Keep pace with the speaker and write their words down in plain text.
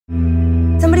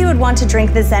want to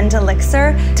drink the Zend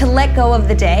Elixir to let go of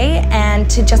the day and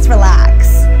to just relax.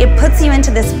 It puts you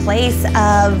into this place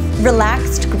of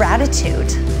relaxed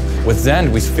gratitude. With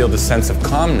Zend, we feel the sense of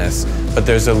calmness, but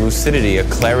there's a lucidity, a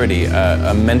clarity,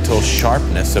 a mental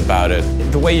sharpness about it.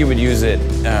 The way you would use it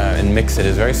and mix it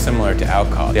is very similar to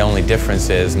alcohol. The only difference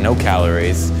is no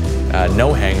calories,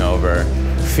 no hangover,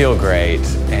 feel great,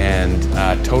 and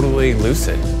totally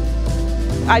lucid.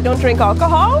 I don't drink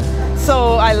alcohol,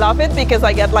 so I love it because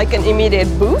I get like an immediate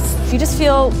boost. You just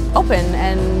feel open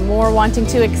and more wanting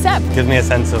to accept. It gives me a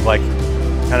sense of like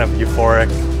kind of euphoric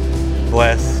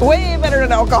bliss. Way better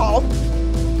than alcohol.